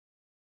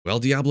Well,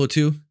 Diablo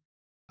 2,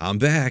 I'm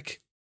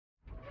back.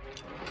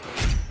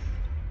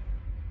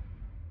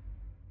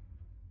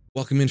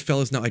 Welcome in,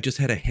 fellas. Now, I just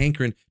had a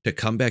hankering to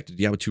come back to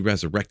Diablo 2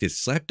 Resurrected,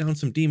 slap down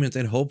some demons,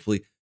 and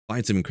hopefully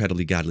find some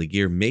incredibly godly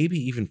gear. Maybe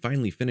even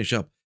finally finish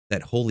up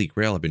that holy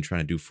grail I've been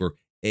trying to do for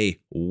a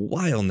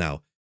while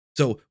now.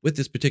 So with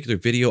this particular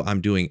video, I'm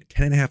doing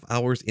 10.5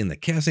 hours in the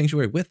Chaos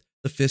Sanctuary with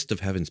the Fist of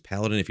Heaven's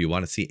Paladin. If you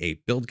want to see a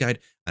build guide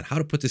on how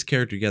to put this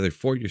character together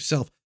for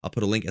yourself, I'll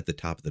put a link at the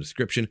top of the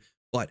description.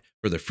 But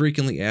for the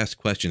frequently asked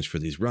questions for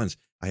these runs,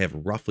 I have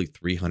roughly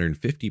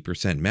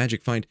 350%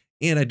 magic find,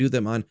 and I do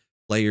them on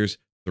players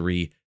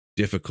 3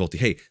 difficulty.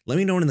 Hey, let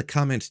me know in the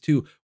comments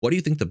too, what do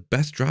you think the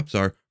best drops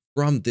are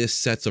from this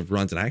sets of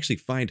runs? And I actually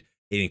find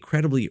an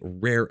incredibly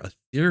rare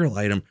ethereal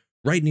item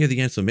right near the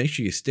end, so make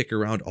sure you stick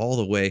around all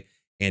the way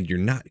and you're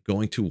not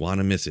going to want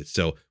to miss it.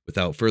 So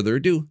without further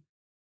ado,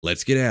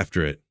 let's get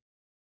after it.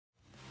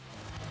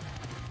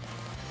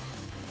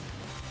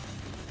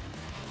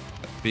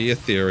 Be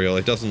ethereal.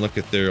 It doesn't look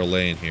ethereal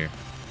laying here.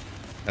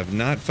 Have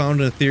not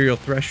found an ethereal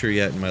thresher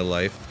yet in my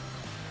life.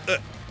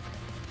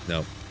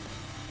 No.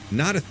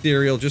 Not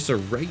ethereal, just a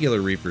regular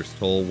Reaper's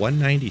Toll,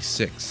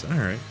 196.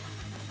 Alright.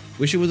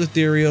 Wish it was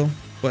ethereal,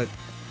 but,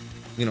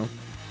 you know,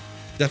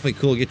 definitely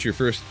cool to get your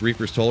first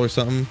Reaper's Toll or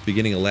something,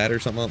 beginning a ladder or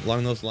something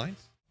along those lines.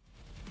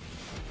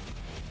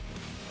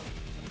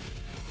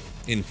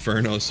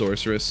 Inferno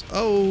Sorceress.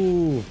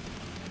 Oh!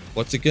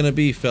 What's it gonna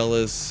be,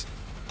 fellas?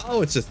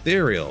 Oh, it's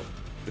ethereal.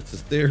 It's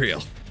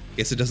ethereal.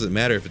 Guess it doesn't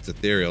matter if it's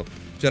ethereal.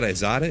 Should I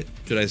Zod it?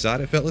 Should I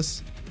Zod it,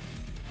 fellas?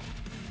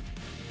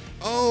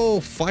 Oh,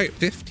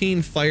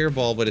 15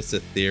 fireball, but it's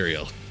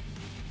ethereal.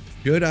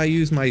 Should I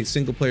use my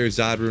single player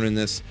Zod rune in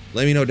this?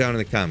 Let me know down in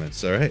the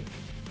comments, alright?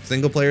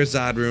 Single player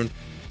Zod rune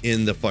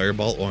in the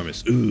fireball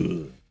Ormus.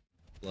 Ooh.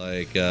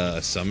 Like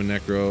summon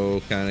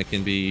necro kind of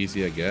can be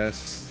easy, I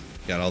guess.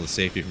 Got all the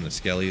safety from the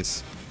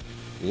skellies.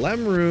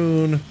 Lem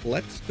rune,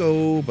 let's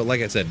go. But like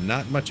I said,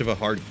 not much of a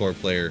hardcore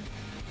player.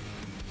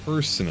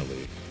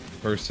 Personally.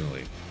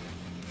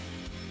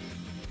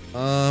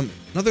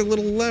 Another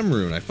little Lem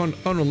rune. I found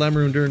a Lem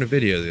rune during a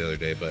video the other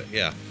day, but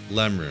yeah,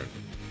 Lem rune.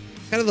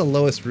 Kind of the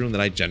lowest rune that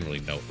I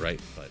generally note,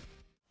 right? But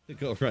to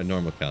go run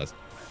normal cows.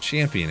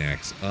 Champion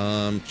axe.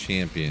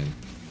 Champion.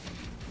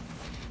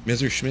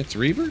 Messerschmitt's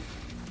Reaver?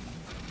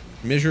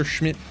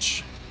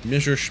 Messerschmitt's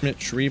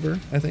Reaver,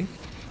 I think.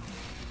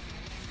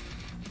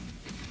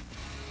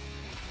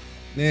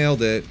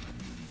 Nailed it.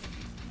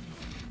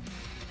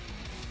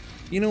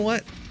 You know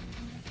what?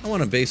 I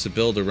want to base a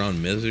build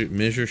around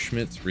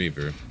Messerschmitt's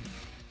Reaver.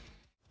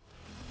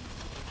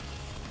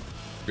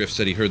 Griff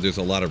said he heard there's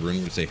a lot of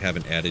runes they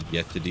haven't added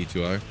yet to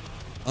D2R.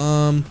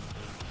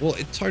 Well,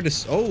 it's hard to...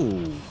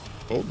 Oh,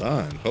 hold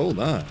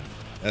on.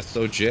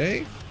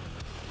 SOJ?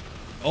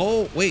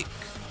 Oh, wait.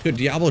 Could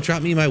Diablo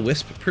drop me my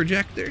Wisp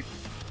projector?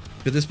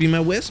 Could this be my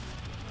Wisp?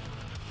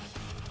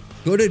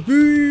 Could it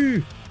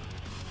be?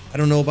 I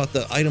don't know about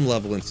the item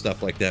level and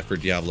stuff like that for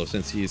Diablo,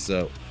 since he's,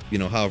 you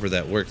know, however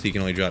that works, he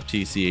can only drop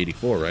TC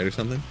 84, right, or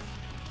something?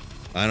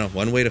 I don't know.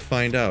 One way to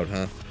find out,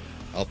 huh?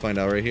 I'll find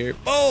out right here.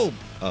 Oh!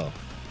 Oh.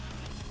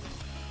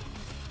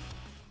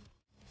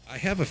 I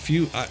have a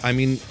few, I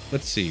mean,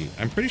 let's see.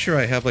 I'm pretty sure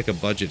I have like a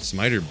budget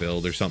smiter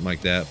build or something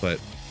like that,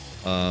 but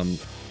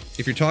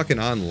if you're talking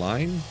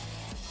online,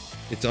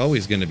 it's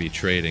always going to be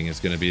trading. It's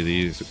going to be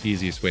the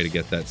easiest way to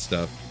get that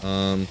stuff.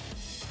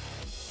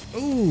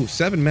 Ooh,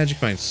 7 magic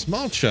find,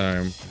 small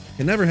charm.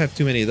 Can never have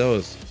too many of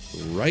those,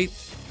 right,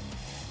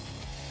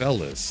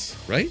 fellas?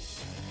 Right?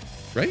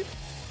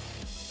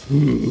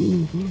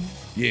 Ooh,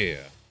 yeah.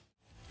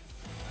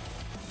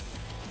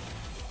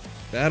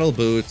 Battle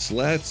boots,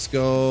 let's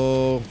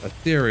go.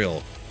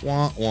 Ethereal,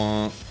 wah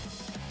wah.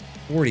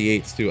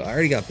 48s too. I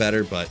already got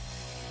better, but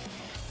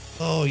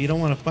oh, you don't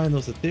want to find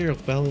those ethereal,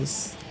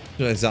 fellas.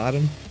 Should I Zod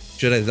them?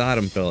 Should I Zod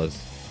them,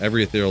 fellas?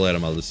 Every ethereal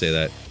item, I'll just say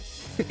that.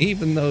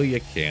 Even though you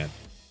can't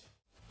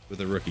with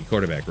a rookie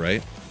quarterback,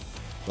 right?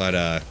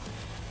 But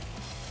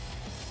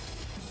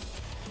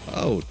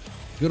oh,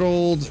 good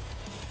old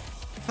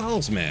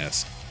Howl's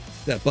Mask.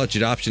 That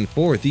budget option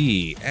for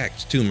the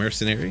Act 2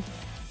 Mercenary.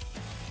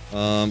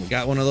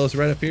 Got one of those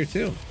right up here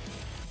too.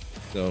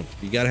 So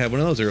you gotta have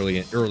one of those early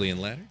in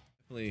ladder.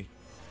 Definitely,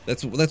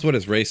 that's what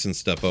his racing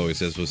stuff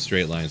always is, was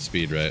straight line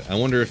speed, right? I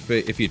wonder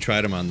if you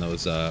tried them on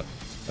those. I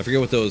forget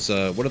what those.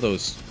 What are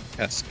those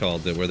tests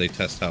called? Where they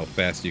test how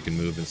fast you can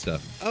move and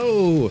stuff.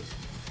 Oh,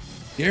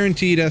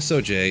 guaranteed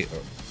SOJ.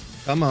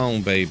 Come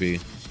on, baby.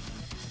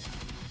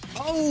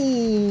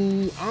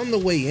 Oh, on the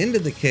way into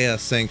the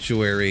Chaos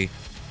Sanctuary,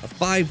 a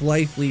 5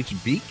 life leech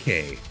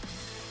BK.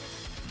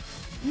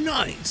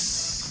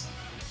 Nice.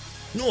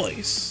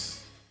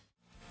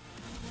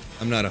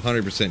 I'm not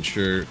 100%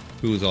 sure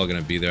who's all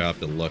gonna be there. I'll have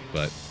to look,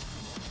 but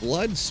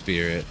Blood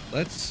Spirit.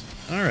 Let's.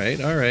 All right.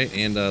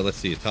 And let's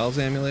see. Tal's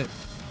Amulet.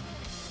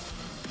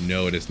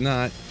 No, it is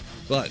not.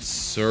 But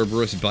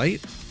Cerberus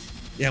Bite.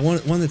 Yeah,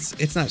 one that's,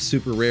 it's not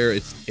super rare.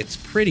 It's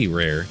pretty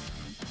rare,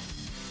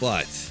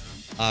 but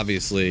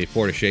obviously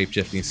 4 to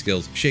shapeshifting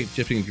skills.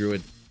 Shapeshifting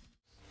Druid.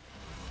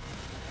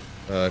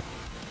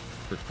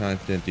 for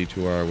content.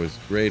 D2R was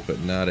great, but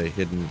not a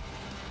hidden,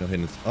 no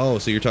hidden. Oh,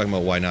 so you're talking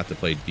about why not to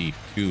play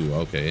D2.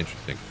 Okay,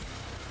 interesting.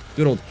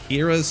 Good old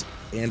Kira's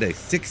and a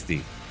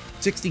 60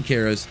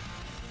 Kira's.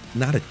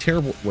 Not a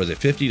terrible, was it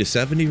 50 to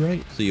 70,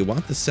 right? So you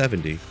want the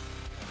 70.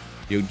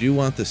 You do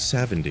want the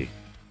 70.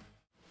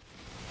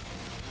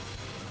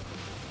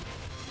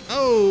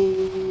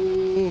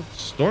 Oh,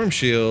 Storm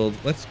Shield.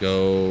 Let's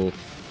go.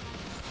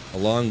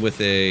 Along with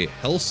a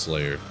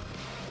Hellslayer.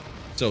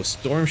 So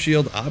Storm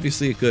Shield,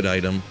 obviously a good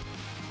item.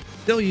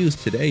 Still used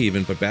today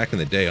even, but back in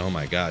the day, oh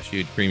my gosh,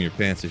 you'd cream your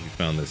pants if you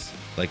found this.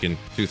 Like in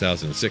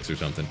 2006 or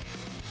something.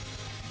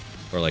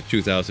 Or like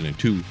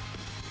 2002.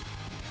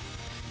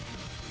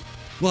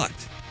 But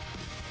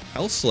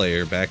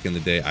Hellslayer back in the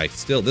day,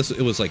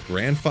 it was like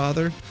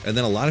Grandfather, and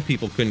then a lot of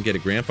people couldn't get a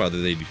Grandfather,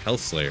 they'd do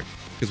Hellslayer.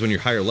 Because when you're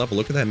higher level,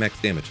 look at that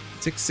max damage.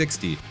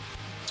 660.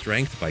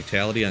 Strength,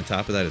 vitality on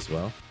top of that as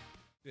well.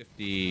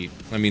 50,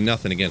 I mean,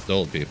 nothing against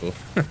old people.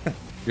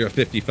 You're a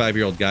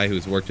 55-year-old guy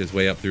who's worked his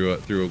way up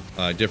through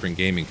different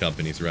gaming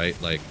companies, right?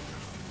 Like,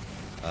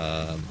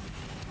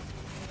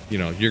 you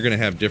know, you're gonna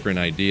have different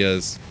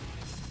ideas.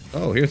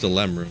 Oh, here's a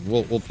Lem Rune.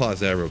 We'll pause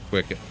that real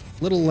quick.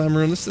 Little Lem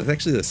Rune. This is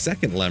actually the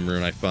second Lem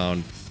Rune I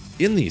found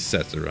in these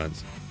sets of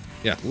runs.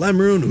 Yeah, Lem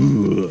Rune,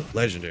 ooh,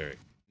 legendary.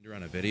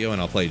 On a video, and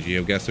I'll play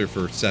GeoGuessr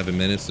for 7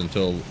 minutes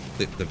until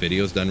the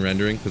video's done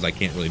rendering, because I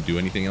can't really do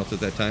anything else at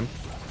that time,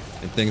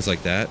 and things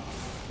like that.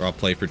 Or I'll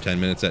play for 10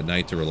 minutes at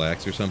night to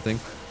relax or something.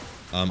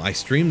 I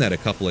streamed that a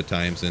couple of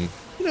times, and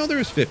you know, there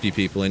was 50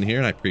 people in here,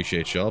 and I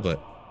appreciate y'all,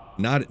 but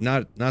not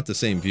the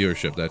same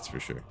viewership, that's for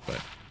sure. But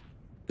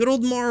good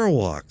old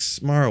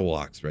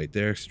Marowaks right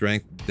there.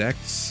 Strength,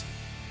 Dex,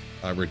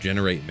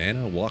 regenerate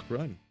mana, walk,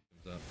 run.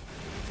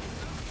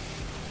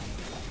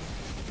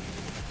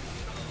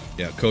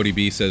 Yeah, Cody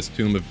B says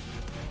Tomb of...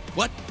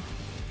 What?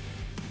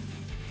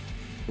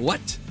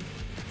 What?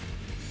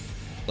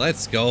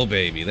 Let's go,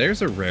 baby.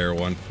 There's a rare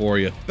one for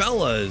you.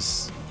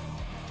 Fellas!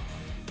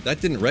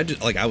 That didn't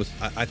register. Like, I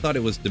thought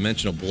it was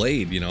Dimensional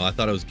Blade, you know. I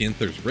thought it was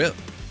Ginther's Rip.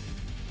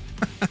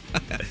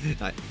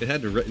 It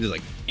had to... It was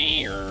like...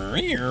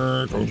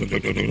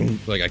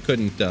 Like, I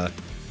couldn't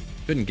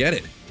get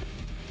it.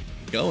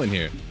 Go in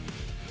here.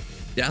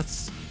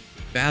 Death's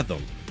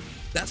Fathom.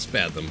 Death's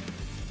Fathom.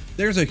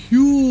 There's a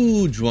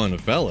huge one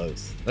of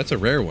fellas. That's a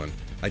rare one.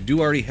 I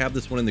do already have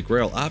this one in the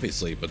Grail,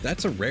 obviously, but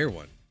that's a rare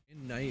one.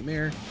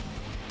 Nightmare.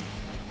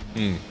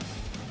 You're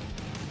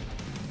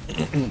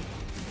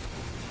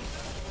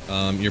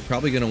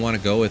probably gonna want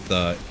to go with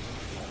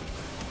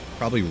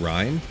probably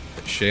Rhyme,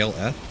 Shale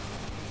F.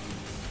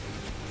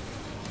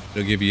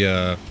 It'll give you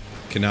a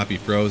Canopy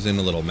Frozen,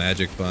 a little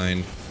Magic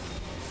Find.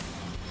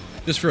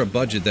 Just for a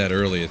budget that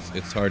early,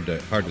 it's hard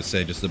to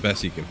say. Just the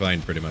best you can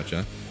find, pretty much,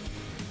 huh?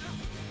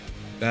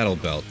 Battle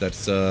Belt,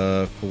 that's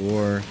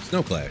for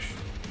Snow Clash.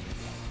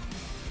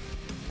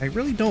 I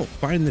really don't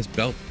find this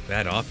belt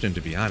that often,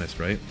 to be honest,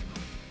 right?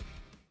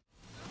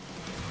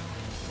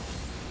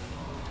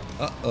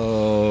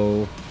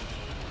 Uh-oh.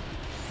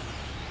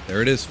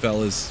 There it is,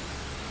 fellas.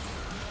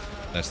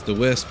 That's the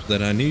Wisp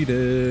that I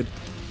needed.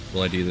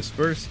 Will I do this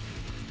first?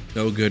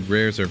 No good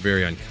rares are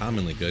very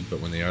uncommonly good,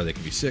 but when they are, they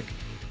can be sick.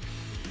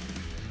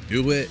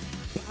 Do it.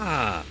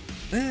 Ah!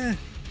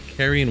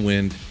 Carrying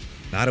Wind,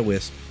 not a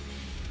Wisp.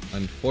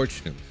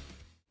 Unfortunately.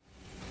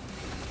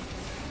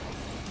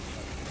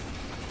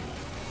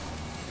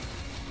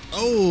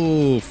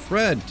 Oh,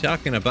 Fred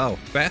talking about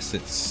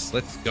facets.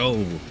 Let's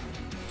go.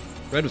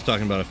 Fred was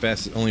talking about a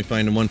facet, only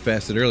finding one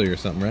facet earlier or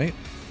something, right?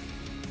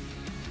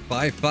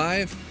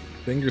 5-5.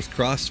 Fingers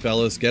crossed,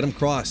 fellas. Get them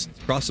crossed.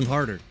 Cross them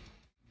harder.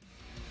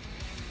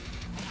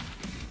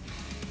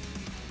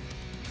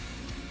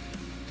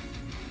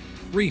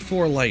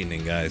 Three-four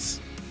lightning, guys.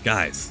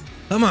 Guys,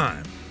 come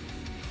on.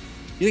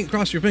 You didn't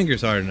cross your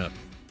fingers hard enough.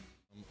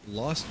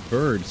 Lost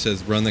Bird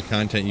says run the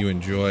content you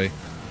enjoy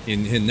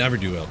and never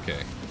do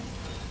LK.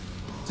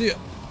 See ya.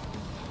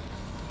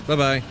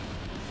 Bye-bye.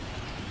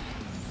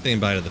 Saying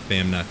bye to the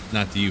fam,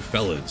 not to you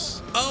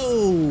fellas.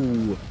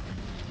 Oh!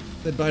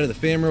 Said bye to the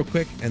fam real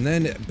quick, and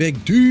then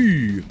Big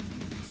D.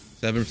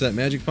 7%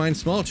 Magic Find,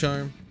 Small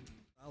Charm.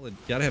 Solid.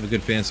 Gotta have a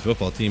good fantasy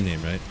football team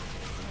name, right?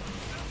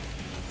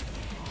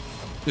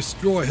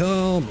 Destroy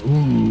Helm.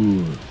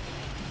 Ooh.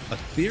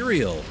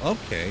 Ethereal.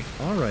 Okay.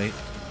 All right.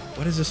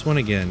 What is this one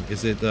again?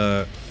 Is it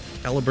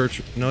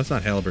Halibert? No, it's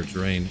not Halibert's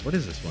Rain. What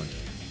is this one?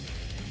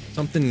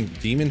 Something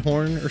Demon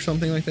Horn or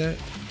something like that?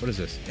 What is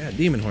this? Yeah,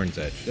 Demon Horn's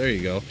Edge. There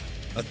you go.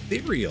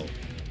 Ethereal.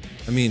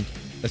 I mean,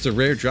 that's a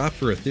rare drop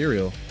for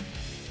Ethereal.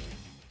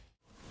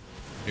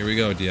 Here we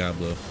go,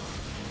 Diablo.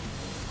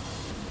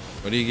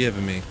 What are you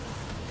giving me?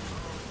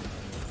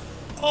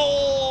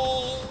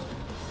 Oh!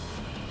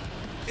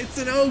 It's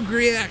an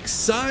Ogriax,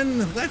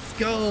 son! Let's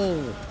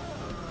go!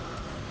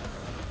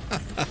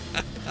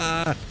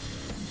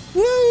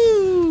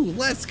 Woo!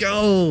 Let's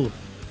go!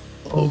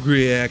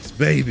 Ogriax,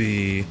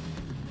 baby!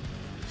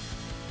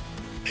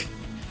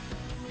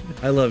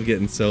 I love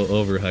getting so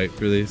overhyped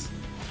for these.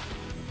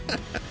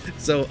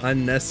 So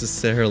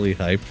unnecessarily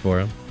hyped for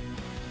them.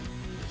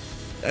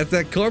 That's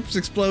that corpse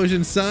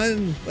explosion,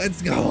 son.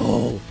 Let's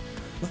go.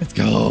 Let's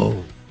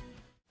go.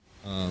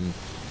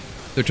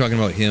 They're talking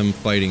about him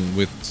fighting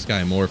with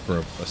Sky Moore for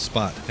a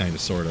spot, kind of,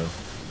 sort of.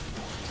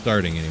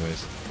 Starting,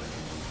 anyways.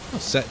 Oh,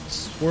 set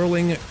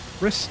swirling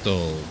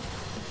crystal.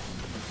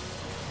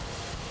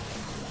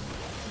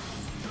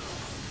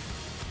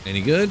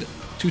 Any good?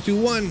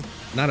 2-2-1.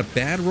 Not a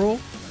bad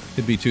roll.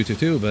 Could be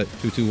 2-2-2, but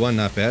 2-2-1,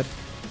 not bad.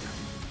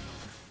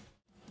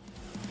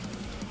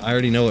 I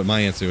already know what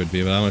my answer would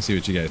be, but I want to see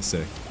what you guys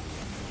say.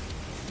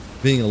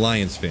 Being a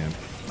Lions fan.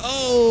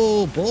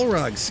 Oh,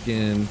 Bullrog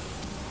skin.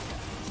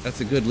 That's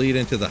a good lead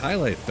into the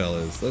highlight,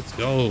 fellas. Let's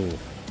go.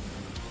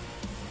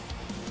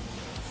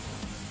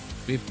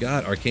 We've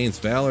got Arcane's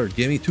Valor.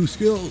 Give me 2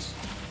 skills.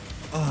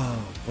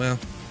 Oh, well.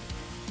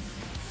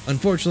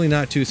 Unfortunately,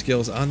 not 2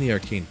 skills on the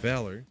Arcane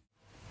Valor.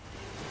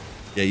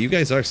 Yeah, you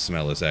guys are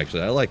smellless,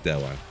 actually. I like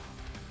that one.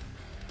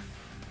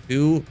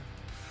 2.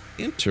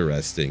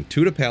 Interesting.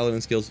 2 to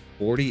Paladin skills.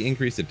 40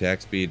 increased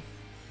attack speed.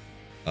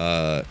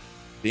 The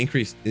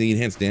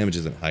enhanced damage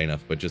isn't high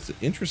enough, but just an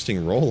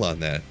interesting roll on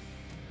that.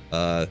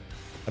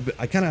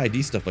 I kind of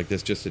ID stuff like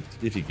this just to,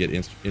 if you get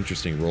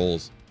interesting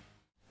rolls.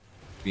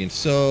 Being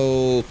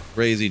so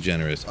crazy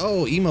generous.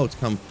 Oh, emotes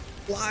come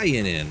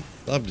flying in.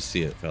 Love to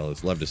see it,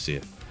 fellas. Love to see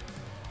it.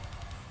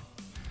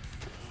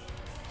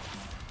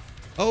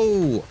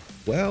 Oh,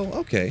 well,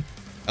 okay.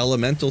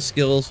 Elemental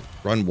skills,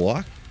 run,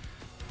 walk.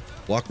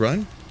 Walk,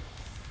 run.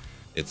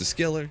 It's a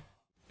skiller.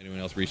 Anyone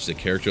else reached the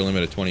character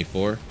limit of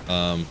 24?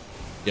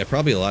 Yeah,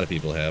 probably a lot of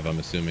people have, I'm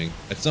assuming.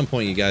 At some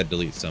point, you gotta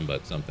delete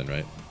something,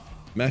 right?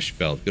 Mesh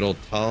belt, good old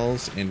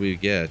Tals, and we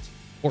get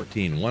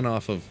 14, one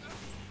off of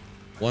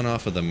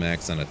the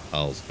max on a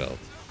Tals belt.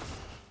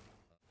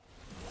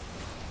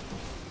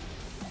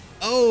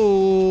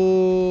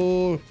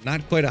 Oh,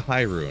 not quite a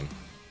high rune,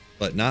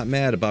 but not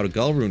mad about a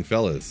Gull rune,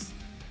 fellas.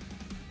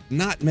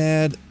 Not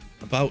mad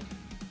about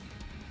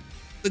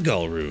the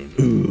Gull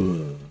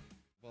rune.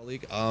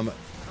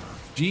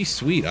 G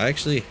Sweet, I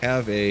actually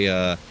have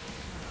a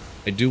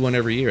I do one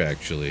every year,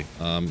 actually.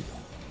 Oh,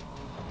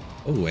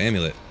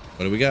 amulet.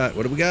 What do we got?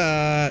 What do we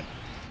got?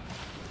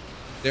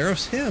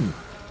 Theros Hymn.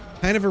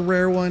 Kind of a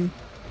rare one.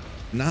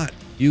 Not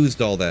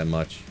used all that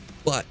much,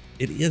 but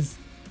it is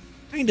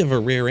kind of a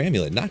rare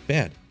amulet. Not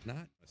bad. Not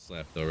a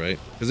slap though, right?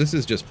 Because this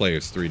is just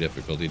players 3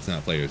 difficulty. It's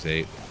not players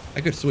 8.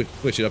 I could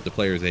switch it up to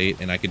players 8,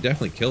 and I could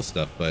definitely kill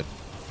stuff, but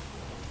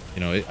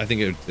you know, I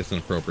think it's an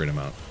appropriate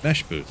amount.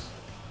 Mesh boots.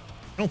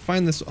 I don't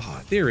find this. Oh,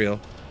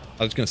 ethereal.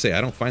 I was gonna say I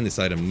don't find this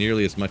item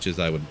nearly as much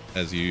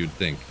as you'd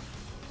think,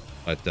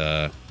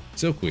 but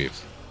silk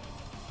weaves.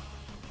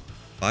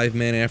 5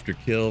 mana after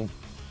kill.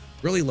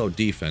 Really low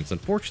defense.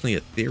 Unfortunately,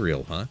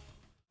 ethereal, huh?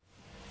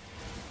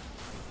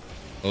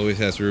 Always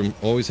has room.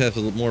 Always has a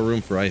little more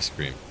room for ice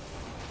cream.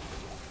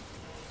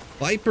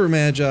 Viper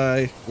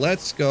Magi.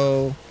 Let's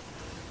go.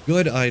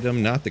 Good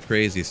item. Not the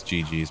craziest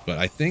GGs, but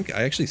I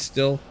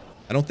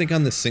don't think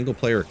on the single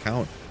player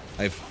account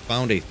I've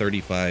found a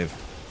 35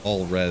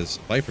 all res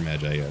Viper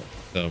Magi yet.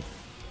 So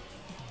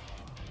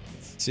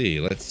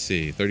let's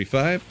see.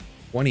 35,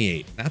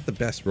 28. Not the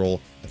best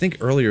roll. I think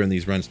earlier in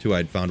these runs too,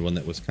 I'd found one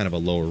that was kind of a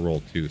lower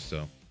roll too.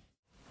 So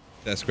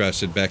that Scratch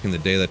said back in the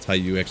day, that's how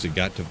you actually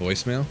got to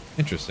voicemail.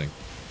 Interesting.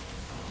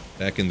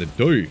 Back in the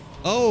day.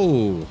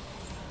 Oh,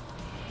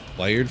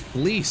 Wired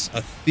Fleece,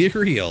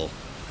 ethereal.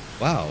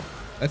 Wow,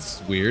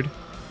 that's weird.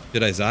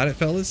 Did I Zod it,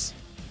 fellas?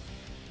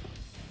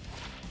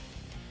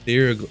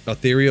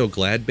 Ethereal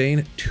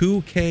Gladbane,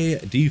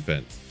 2k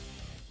defense.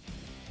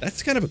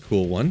 That's kind of a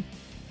cool one.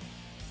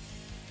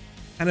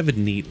 Kind of a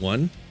neat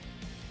one.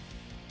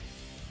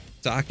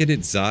 Socket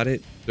it, Zod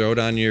it, throw it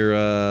on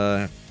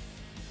your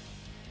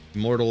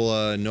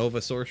Immortal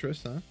Nova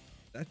Sorceress, huh?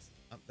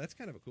 That's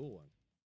kind of a cool one.